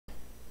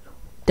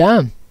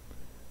Damn,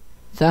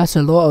 that's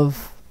a lot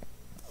of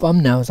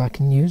thumbnails I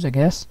can use, I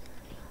guess.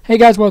 Hey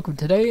guys, welcome.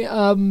 Today,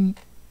 I'm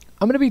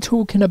going to be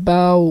talking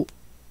about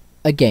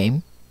a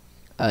game.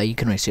 You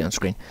can already see it on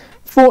screen.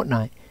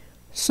 Fortnite.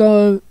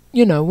 So,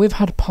 you know, we've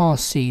had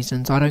past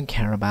seasons. I don't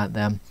care about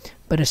them.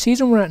 But the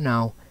season we're at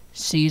now,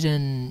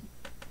 season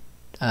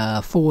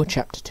 4,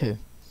 chapter 2.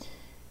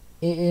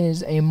 It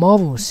is a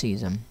Marvel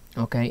season.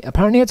 Okay,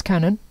 apparently it's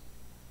canon,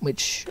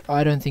 which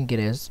I don't think it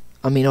is.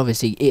 I mean,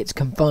 obviously, it's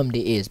confirmed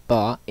it is,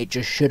 but it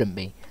just shouldn't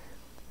be.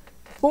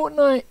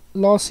 Fortnite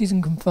last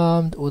season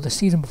confirmed, or the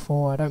season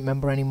before, I don't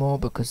remember anymore,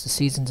 because the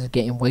seasons are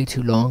getting way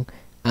too long,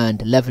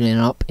 and leveling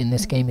up in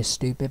this game is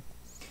stupid.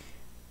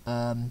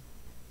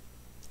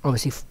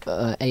 Obviously,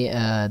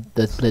 I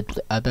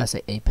better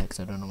say Apex,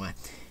 I don't know why.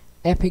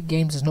 Epic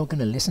Games is not going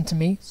to listen to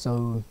me,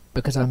 so,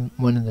 because I'm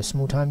one of the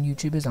small-time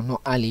YouTubers, I'm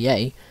not Ali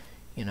A,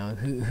 you know,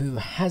 who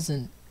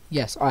hasn't,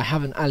 yes, I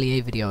have an Ali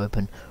A video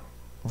open,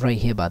 right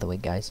here, by the way,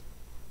 guys.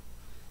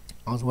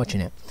 I was watching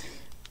it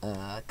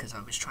because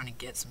I was trying to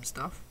get some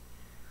stuff.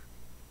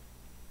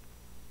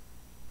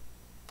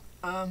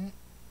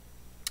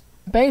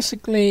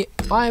 Basically,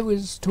 I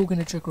was talking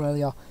to Chucker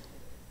earlier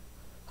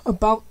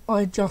about,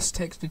 I just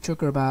texted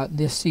Chucker about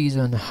this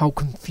season, how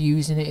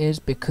confusing it is,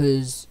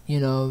 because, you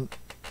know,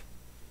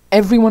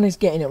 everyone is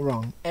getting it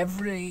wrong.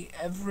 Every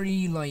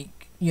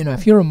like, you know,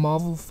 if you're a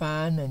Marvel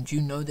fan and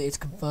you know that it's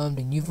confirmed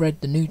and you've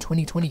read the new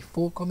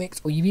 2024 comics,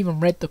 or you've even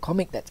read the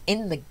comic that's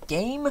in the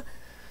game,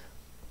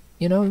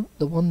 you know,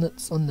 the one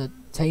that's on the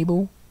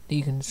table that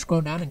you can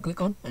scroll down and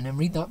click on and then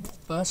read that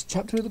first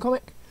chapter of the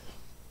comic,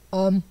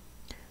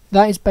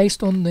 that is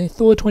based on the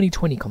Thor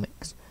 2020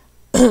 comics.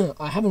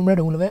 I haven't read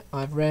all of it.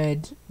 I've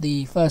read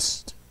the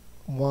first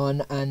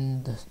one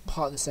and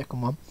part of the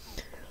second one,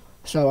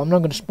 so I'm not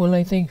going to spoil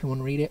anything. If you want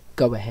to read it,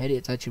 go ahead.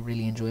 It's actually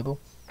really enjoyable.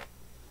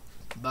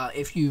 But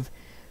if you've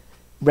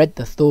read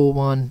the Thor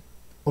one,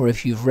 or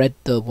if you've read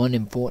the one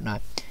in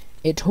Fortnite,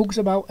 it talks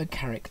about a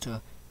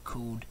character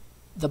called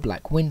the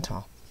Black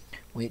Winter,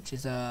 which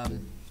is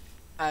I'm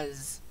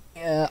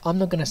not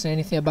going to say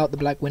anything about the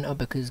Black Winter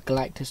because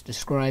Galactus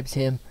describes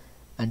him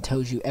and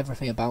tells you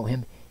everything about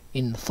him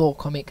in the Thor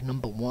comic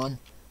 #1,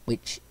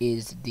 which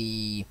is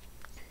the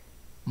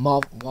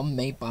Marvel one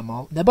made by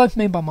Marvel. They're both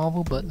made by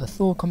Marvel, but the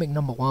Thor comic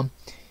 #1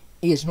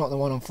 is not the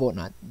one on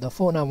Fortnite. The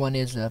Fortnite one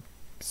is a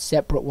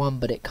separate one,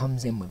 but it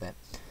comes in with it.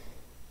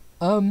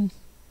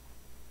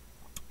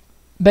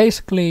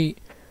 Basically,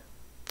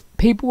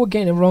 people were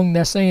getting it wrong.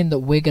 They're saying that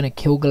we're going to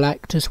kill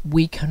Galactus.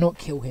 We cannot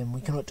kill him.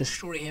 We cannot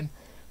destroy him.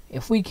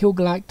 If we kill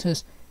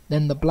Galactus,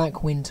 then the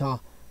Black Winter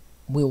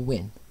will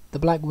win. The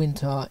Black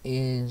Winter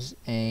is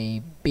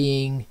a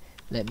being.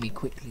 Let me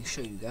quickly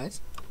show you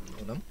guys.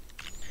 Hold on.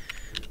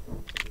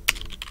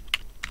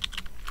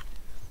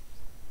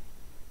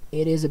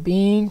 It is a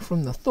being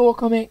from the Thor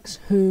comics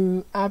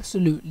who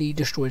absolutely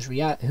destroys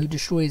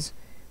realities,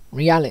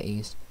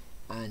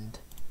 and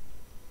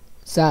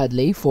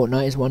sadly,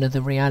 Fortnite is one of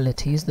the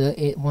realities that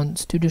it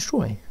wants to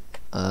destroy.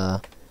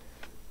 I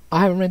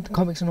haven't read the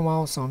comics in a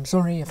while, so I'm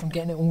sorry if I'm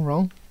getting it all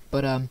wrong,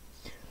 but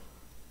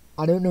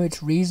I don't know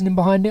its reasoning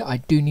behind it. I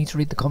do need to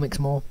read the comics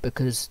more,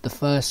 because the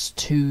first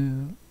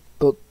 2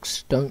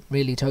 books don't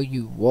really tell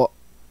you what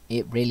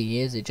it really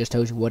is. It just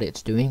tells you what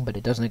it's doing, but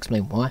it doesn't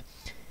explain why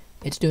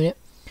it's doing it.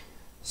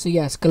 So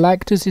yes,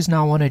 Galactus is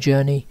now on a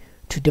journey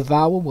to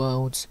devour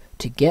worlds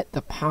to get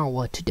the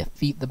power to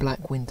defeat the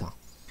Black Winter.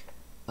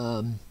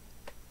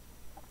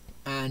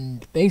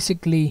 And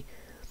basically,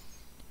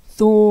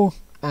 Thor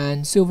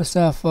and Silver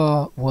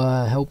Surfer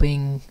were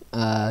helping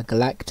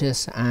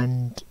Galactus,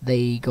 and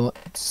they got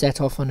set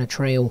off on a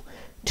trail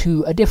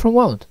to a different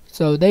world.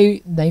 So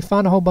they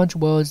found a whole bunch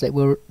of worlds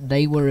that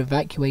they were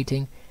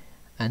evacuating,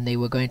 and they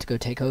were going to go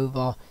take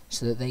over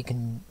so that they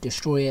can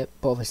destroy it.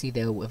 But obviously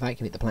they'll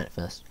evacuate the planet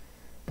first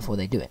before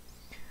they do it,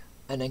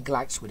 and then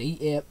Galactus would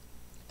eat it,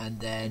 and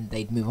then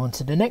they'd move on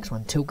to the next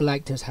one till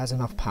Galactus has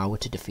enough power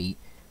to defeat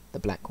the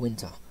Black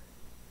Winter.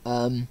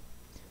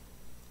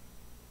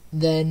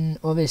 Then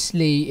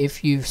obviously,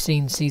 if you've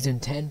seen season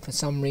 10, for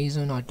some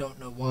reason, I don't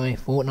know why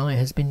Fortnite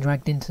has been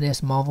dragged into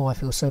this. Marvel, I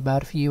feel so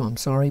bad for you. I'm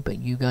sorry, but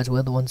you guys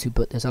were the ones who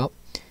put this up.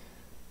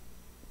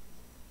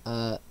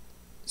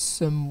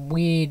 Some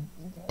weird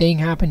thing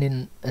happened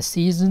in a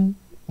season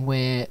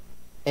where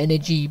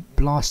energy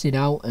blasted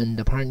out, and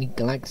apparently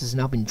Galactus has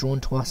now been drawn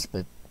to us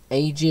for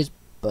ages,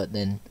 but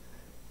then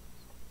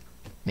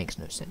makes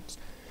no sense.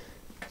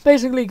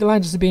 Basically,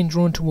 Galactus is being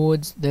drawn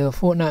towards the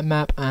Fortnite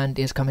map and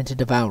is coming to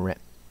devour it.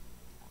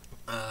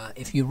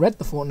 If you read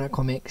the Fortnite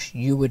comics,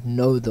 you would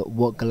know that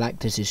what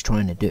Galactus is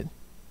trying to do,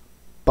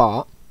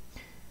 but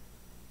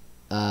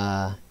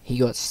he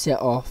got set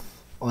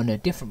off on a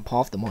different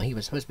path than what he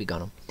was supposed to be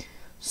going on.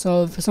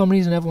 So for some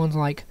reason, everyone's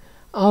like,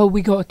 oh,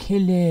 we gotta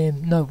kill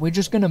him. No, we're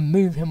just gonna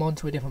move him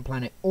onto a different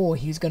planet, or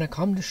he's gonna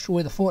come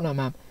destroy the Fortnite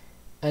map,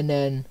 and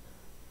then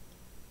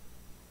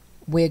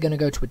we're gonna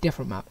go to a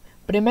different map.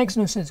 But it makes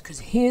no sense, because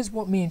here's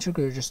what me and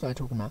Sugar just started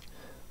talking about.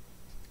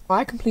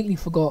 I completely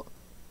forgot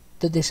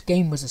that this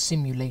game was a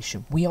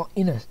simulation. We are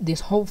in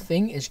this whole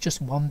thing is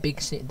just one big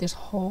this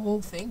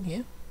whole thing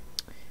here,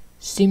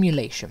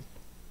 simulation.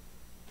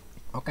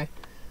 Okay.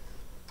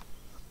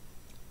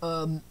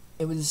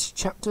 It was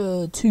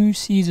chapter 2,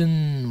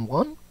 season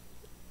 1.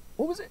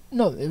 What was it?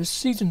 No, it was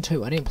season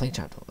 2. I didn't play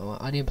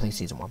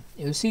season 1.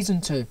 It was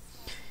season 2.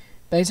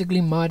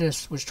 Basically,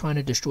 Midas was trying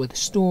to destroy the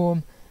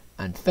storm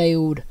and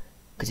failed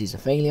because he's a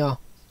failure.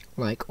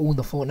 Like all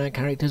the Fortnite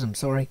characters. I'm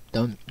sorry.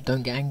 Don't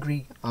get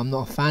angry. I'm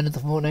not a fan of the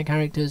Fortnite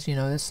characters. You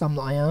know, there's some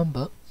that I am,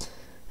 but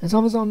there's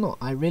others I'm not.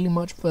 I really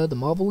much prefer the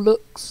Marvel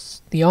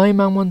looks. The Iron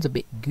Man one's a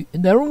bit.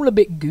 They're all a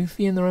bit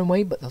goofy in their own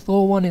way, but the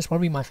Thor one is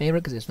probably my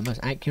favorite because it's the most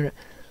accurate.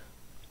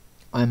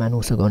 Iron Man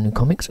also got a new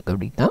comic, so go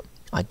read that.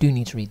 I do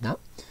need to read that.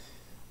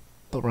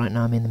 But right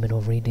now I'm in the middle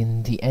of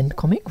reading the end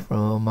comic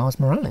from Miles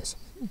Morales.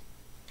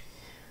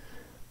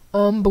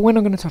 But we're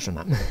not going to touch on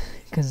that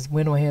because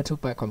we're not here to talk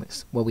about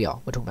comics. Well, we are.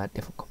 We're talking about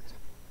different comics.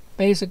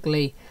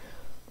 Basically,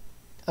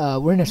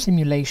 we're in a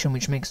simulation,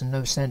 which makes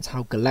no sense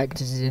how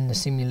Galactus is in the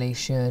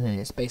simulation and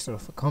it's based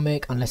off a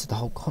comic, unless the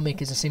whole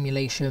comic is a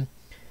simulation.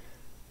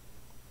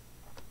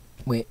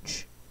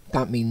 Which,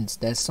 that means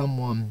there's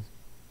someone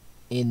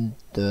in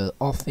the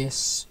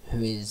office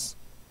who is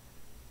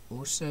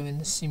also in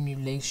the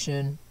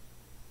simulation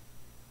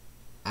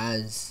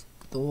as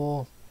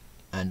Thor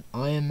and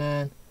Iron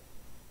Man.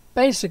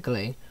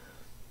 Basically,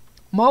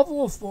 Marvel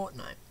or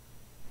Fortnite,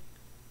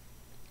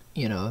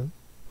 you know,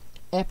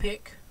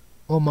 Epic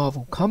or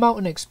Marvel, come out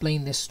and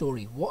explain this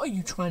story. What are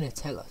you trying to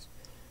tell us?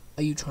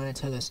 Are you trying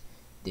to tell us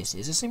this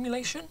is a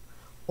simulation,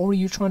 or are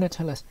you trying to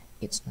tell us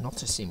it's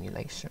not a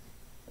simulation?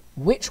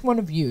 Which one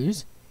of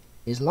yous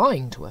is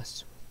lying to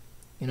us?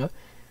 You know,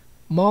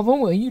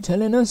 Marvel, are you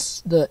telling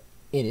us that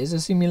it is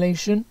a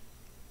simulation?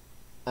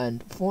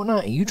 And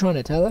Fortnite, are you trying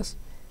to tell us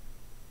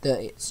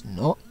that it's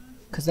not?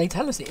 Because they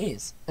tell us it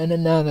is, and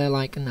then now they're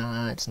like,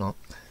 nah, it's not.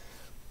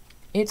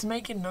 It's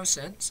making no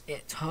sense.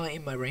 It's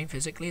hurting my brain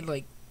physically,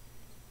 like,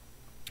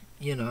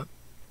 you know.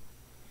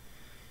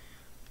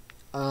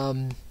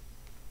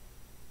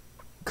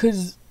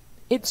 Because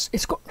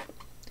it's got.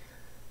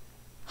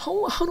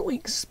 How do I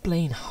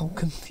explain how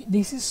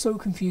this is so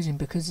confusing?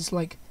 Because it's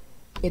like,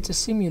 it's a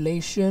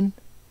simulation,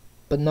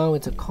 but now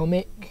it's a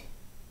comic.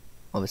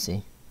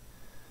 Obviously,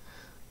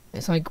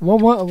 it's like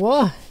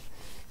what?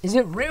 Is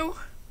it real?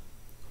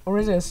 Or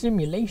is it a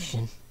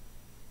simulation?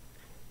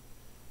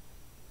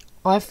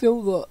 I feel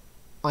that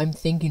I'm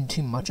thinking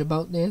too much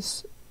about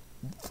this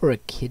for a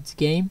kid's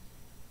game.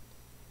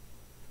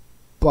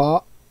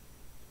 But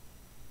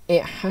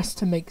it has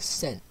to make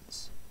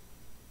sense.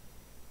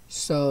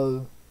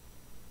 So,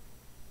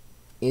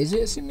 is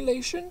it a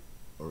simulation?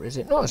 Or is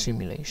it not a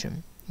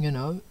simulation? You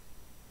know?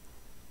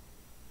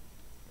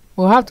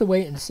 We'll have to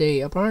wait and see.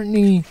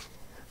 Apparently,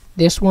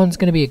 this one's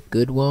going to be a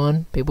good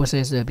one. People say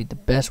it's going to be the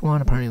best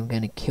one. Apparently we're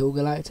going to kill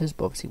Galactus,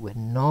 but obviously we're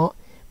not.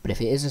 But if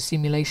it is a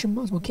simulation,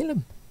 might as well kill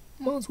him.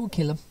 Might as well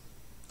kill him.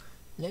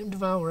 Let him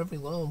devour every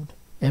world.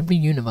 Every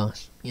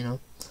universe, you know.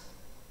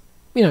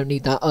 We don't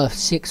need that Earth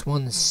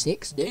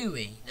 616, do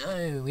we?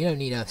 No, we don't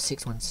need Earth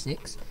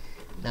 616.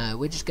 No,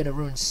 we're just going to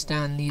ruin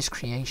Stan Lee's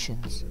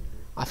creations.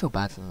 I feel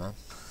bad for the man.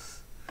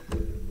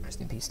 Rest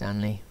in peace,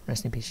 Stan Lee.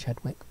 Rest in peace,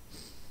 Chadwick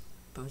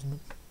Boseman.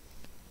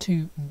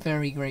 Two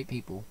very great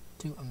people.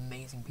 Two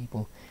amazing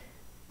people.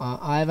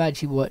 I've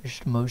actually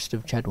watched most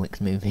of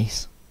Chadwick's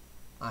movies.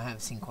 I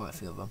have seen quite a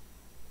few of them.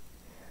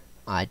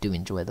 I do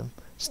enjoy them.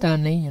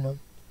 Stan Lee, you know,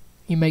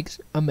 he makes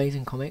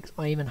amazing comics.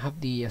 I even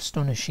have the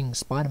Astonishing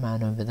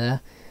Spider-Man over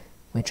there,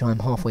 which I'm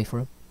halfway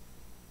through.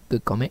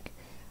 Good comic.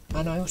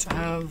 And I also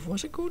have,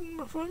 what's it called in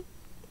my phone?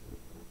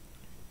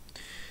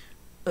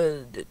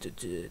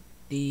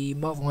 The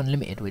Marvel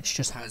Unlimited, which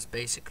just has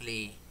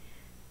basically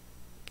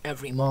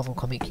every Marvel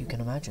comic you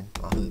can imagine,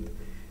 I hope.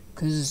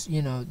 Because,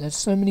 you know, there's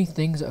so many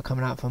things that are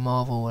coming out for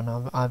Marvel,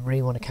 and I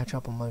really want to catch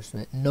up on most of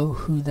it. Know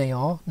who they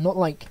are. Not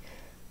like,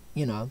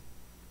 you know,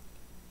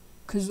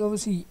 because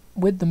obviously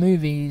with the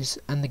movies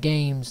and the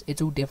games,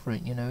 it's all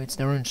different, you know. It's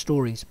their own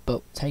stories,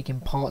 but taking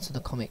parts of the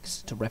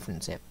comics to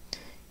reference it.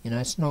 You know,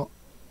 it's not,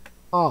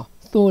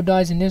 Thor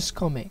dies in this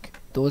comic,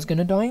 Thor's going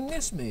to die in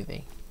this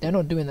movie. They're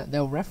not doing that.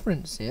 They'll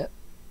reference it,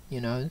 you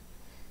know.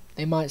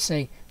 They might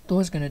say,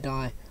 Thor's going to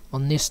die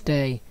on this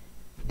day,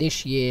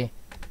 this year,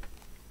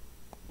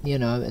 you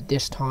know, at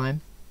this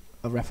time.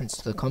 A reference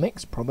to the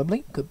comics,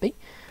 probably, could be.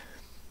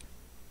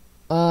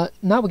 Now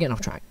we're getting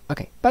off track.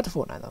 Okay, back to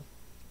Fortnite though.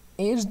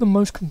 It is the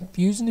most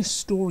confusingest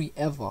story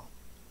ever.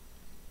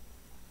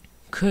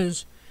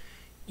 Cause,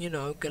 you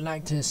know,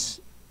 Galactus,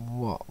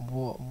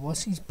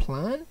 what's his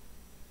plan?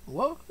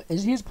 What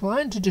is his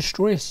plan? To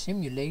destroy a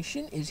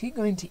simulation? Is he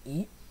going to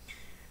eat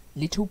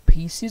little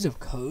pieces of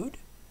code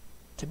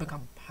to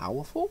become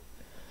powerful?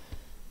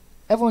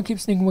 Everyone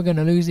keeps thinking we're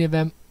gonna lose the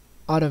event.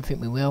 I don't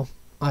think we will.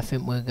 I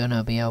think we're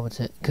gonna be able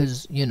to,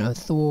 because, you know,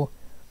 Thor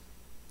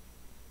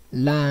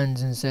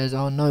lands and says,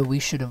 oh no, we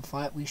shouldn't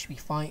fight, we should be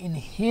fighting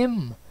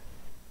him.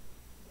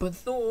 But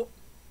Thor,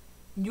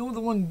 you're the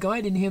one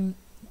guiding him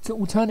to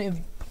alternative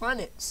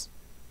planets.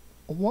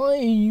 Why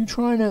are you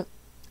trying to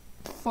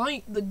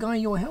fight the guy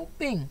you're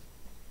helping.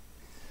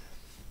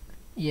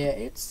 Yeah,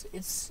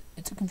 it's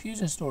a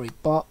confusing story,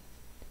 but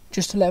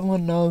just to let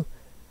everyone know,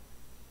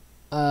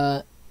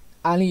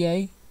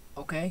 Allier,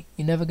 okay,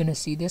 you're never gonna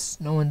see this.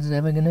 No one's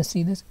ever gonna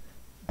see this.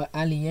 But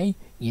Allier,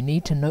 you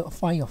need to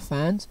notify your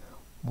fans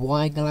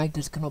why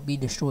Galactus cannot be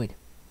destroyed.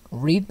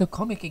 Read the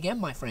comic again,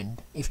 my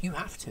friend, if you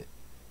have to.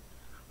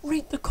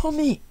 Read the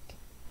comic.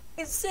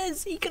 It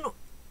says he cannot.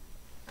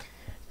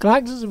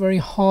 Galactus is a very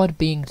hard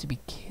being to be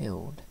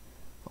killed.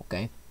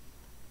 Okay.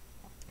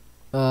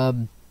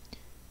 But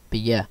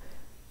yeah,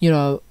 you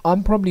know,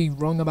 I'm probably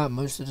wrong about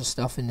most of the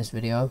stuff in this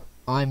video.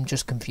 I'm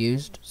just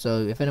confused.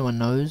 So if anyone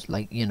knows,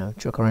 like, you know,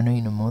 Chucker, I know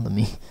you know more than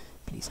me.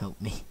 Please help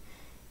me.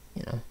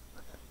 You know,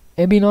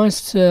 it'd be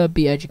nice to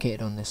be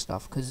educated on this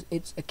stuff because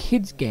it's a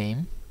kids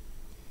game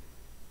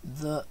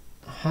that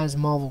has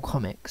Marvel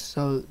comics.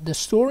 So the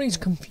story's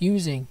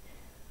confusing,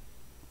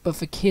 but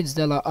for kids,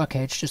 they're like,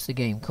 okay, it's just a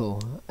game,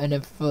 cool. And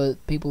then for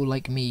people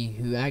like me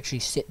who actually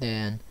sit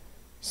down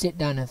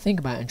and think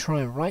about it and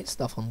try and write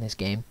stuff on this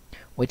game,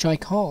 which I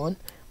can't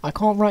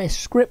write a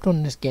script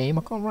on this game,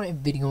 I can't write a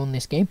video on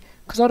this game,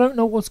 because I don't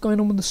know what's going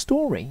on with the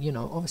story. You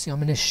know, obviously I'm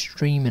going to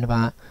stream in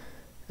about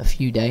a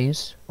few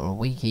days, or a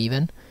week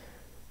even,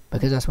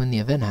 because that's when the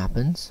event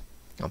happens,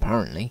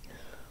 apparently.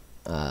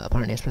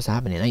 Apparently it's supposed to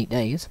happen in 8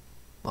 days,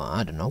 but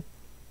I don't know.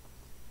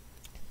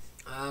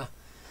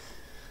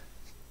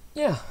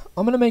 Yeah,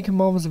 I'm going to make a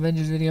Marvel's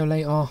Avengers video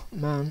later.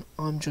 Man,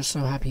 I'm just so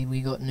happy we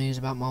got news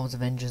about Marvel's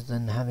Avengers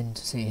than having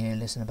to sit here and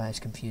listen about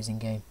this confusing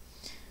game.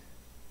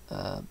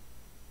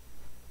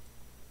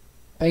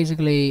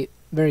 Basically,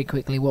 very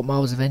quickly, what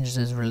Marvel's Avengers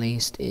has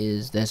released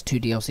is there's 2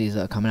 DLCs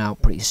that are coming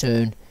out pretty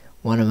soon.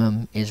 One of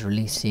them is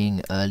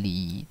releasing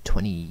early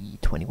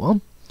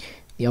 2021.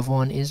 The other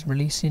one is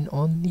releasing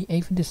on the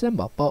 8th of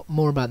December. But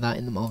more about that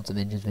in the Marvel's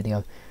Avengers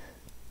video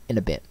in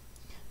a bit.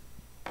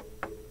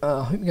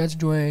 I hope you guys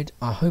enjoyed.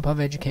 I hope I've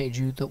educated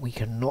you that we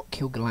cannot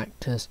kill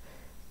Galactus.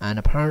 And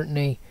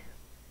apparently,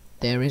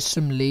 there is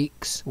some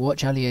leaks.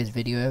 Watch Allier's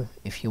video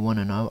if you want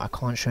to know. I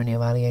can't show any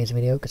of Allier's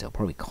video because it'll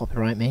probably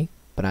copyright me.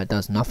 But that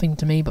does nothing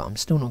to me. But I'm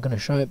still not going to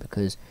show it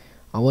because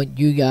I want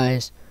you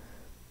guys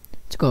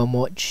to go and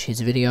watch his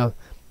video.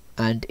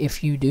 And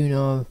if you do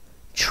know,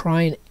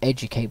 try and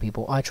educate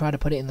people. I try to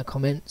put it in the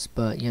comments,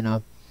 but you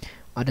know,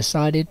 I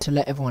decided to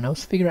let everyone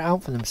else figure it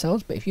out for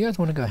themselves. But if you guys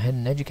want to go ahead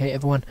and educate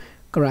everyone,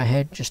 go right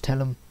ahead. Just tell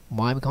them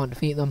why we can't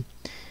defeat them.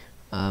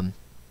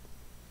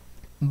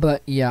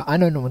 But yeah, I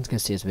know no one's going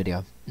to see this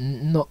video.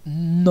 No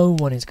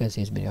one is going to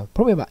see this video.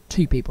 Probably about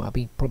 2 people. I'll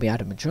be probably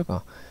Adam and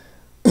Sugar.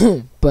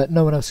 But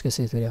no one else is going to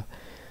see this video.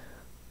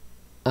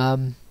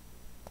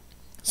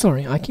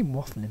 Sorry, I keep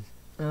waffling.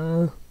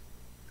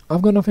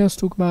 I've got nothing else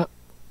to talk about.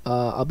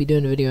 I'll be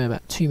doing a video in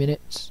about 2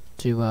 minutes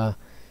to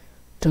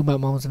talk about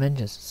Marvel's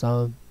Avengers.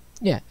 So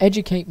yeah,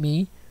 educate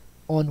me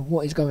on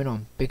what is going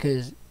on,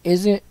 because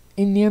is it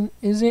in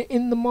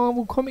the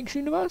Marvel Comics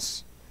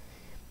universe?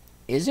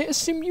 Is it a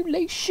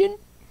simulation?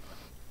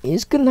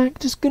 Is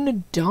Galactus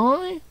gonna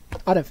die?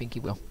 I don't think he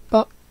will,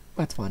 but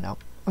we'll have to find out.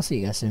 I'll see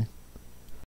you guys soon.